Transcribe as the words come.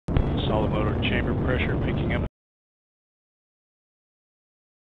chamber pressure picking up.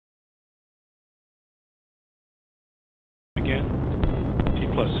 Again, T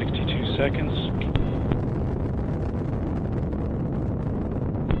plus 62 seconds.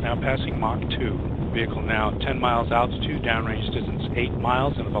 Now passing Mach 2. Vehicle now 10 miles altitude, downrange distance 8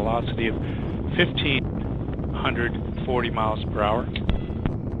 miles, and a velocity of 1,540 miles per hour.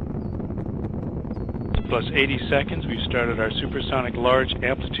 Plus 80 seconds, we've started our supersonic large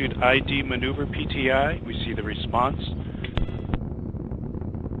amplitude ID maneuver PTI. We see the response.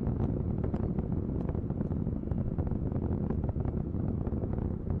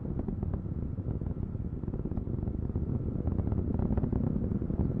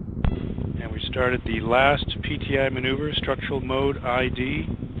 And we started the last PTI maneuver, structural mode ID,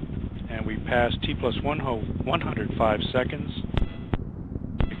 and we passed T plus 105 seconds.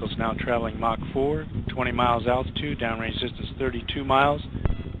 Vehicle's now traveling Mach 4, 20 miles altitude, downrange distance 32 miles.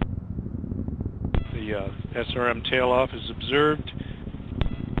 The SRM tail-off is observed.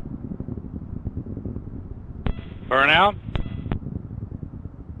 Burnout.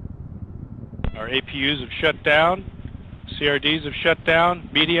 Our APUs have shut down. CRDs have shut down.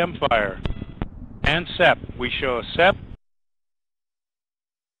 BDM fire. And SEP. We show a SEP.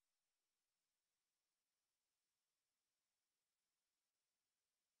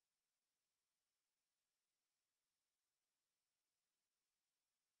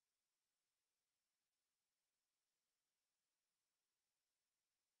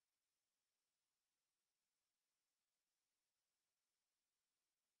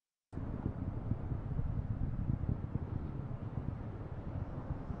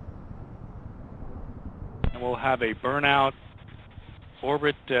 And we'll have a burnout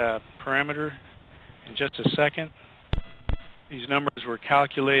orbit parameter in just a second. These numbers were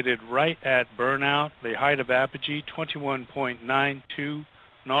calculated right at burnout. The height of apogee, 21.92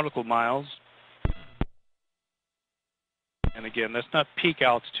 nautical miles. And again, that's not peak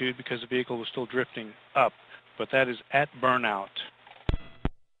altitude because the vehicle was still drifting up, but that is at burnout.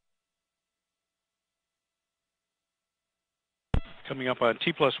 Coming up on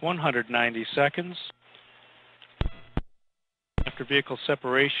T plus 190 seconds. After vehicle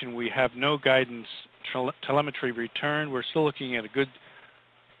separation, we have no guidance telemetry return. We're still looking at a good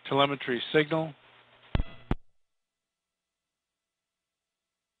telemetry signal.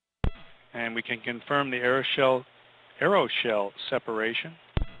 And we can confirm the aeroshell separation.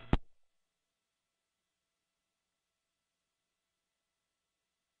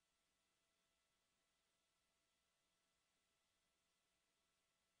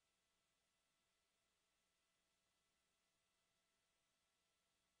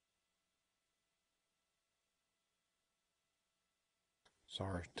 So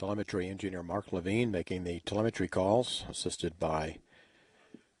our telemetry engineer Mark Levine making the telemetry calls, assisted by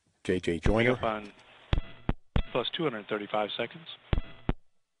J.J. Joyner. Up on plus 235 seconds.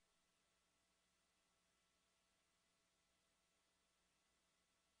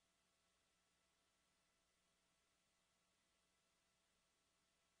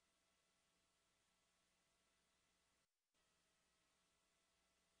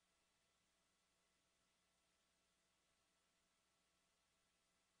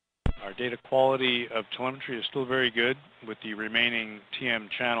 Our data quality of telemetry is still very good with the remaining TM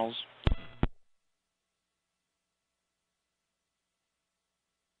channels.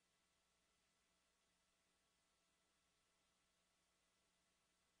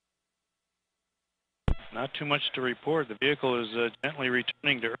 Not too much to report. The vehicle is gently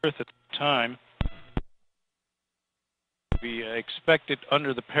returning to Earth at the time. We expect it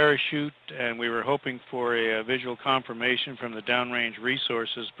under the parachute, and we were hoping for a visual confirmation from the downrange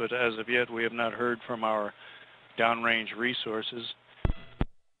resources, but as of yet we have not heard from our downrange resources.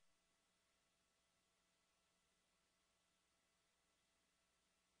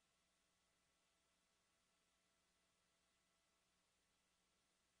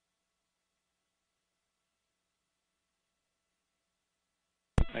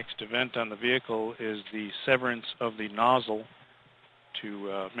 Next event on the vehicle is the severance of the nozzle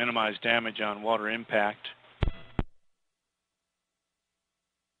to minimize damage on water impact.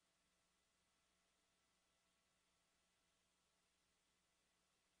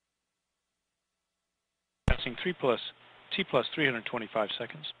 Passing T plus 325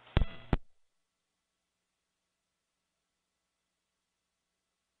 seconds.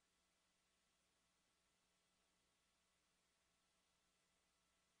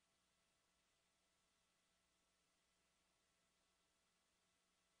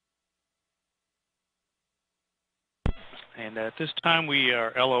 And at this time we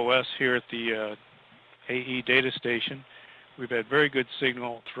are LOS here at the AE data station. We've had very good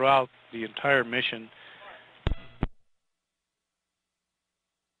signal throughout the entire mission.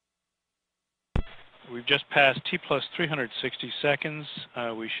 We've just passed T plus 360 seconds.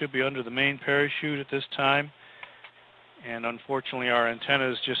 We should be under the main parachute at this time. And unfortunately, our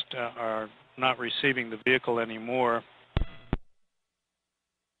antennas just are not receiving the vehicle anymore.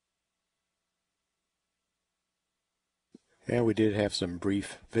 And we did have some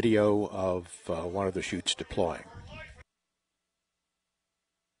brief video of one of the chutes deploying.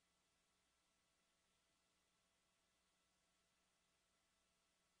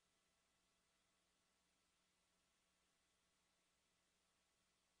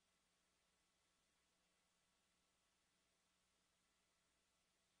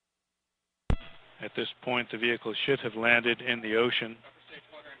 At this point, the vehicle should have landed in the ocean.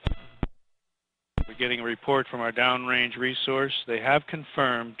 We're getting a report from our downrange resource. They have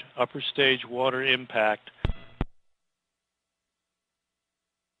confirmed upper stage water impact.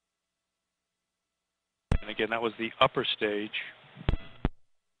 And again, that was the upper stage.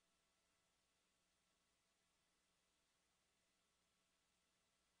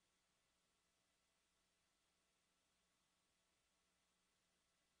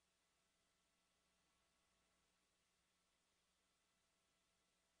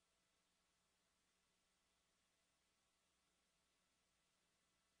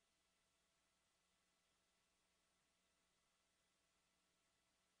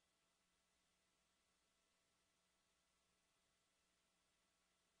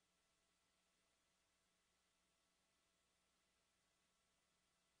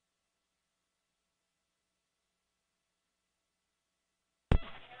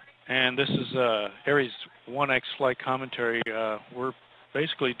 And this is Ares 1X flight commentary. We're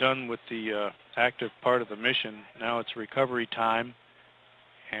basically done with the active part of the mission. Now it's recovery time,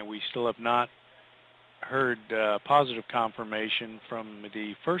 and we still have not heard positive confirmation from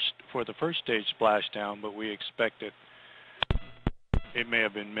for the first stage splashdown, but we expect it may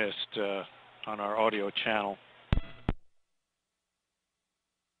have been missed on our audio channel.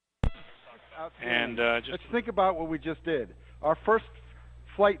 And let's think about what we just did. Our first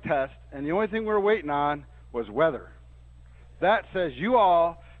flight test, and the only thing we were waiting on was weather. That says you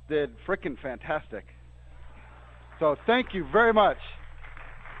all did frickin' fantastic. So thank you very much.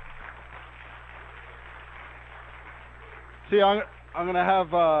 See, I'm going to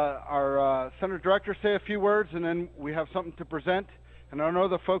have our Center Director say a few words, and then we have something to present. And I know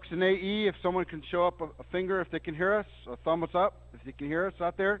the folks in AE, if someone can show up a finger if they can hear us, a thumbs up if you can hear us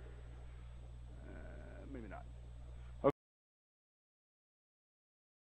out there.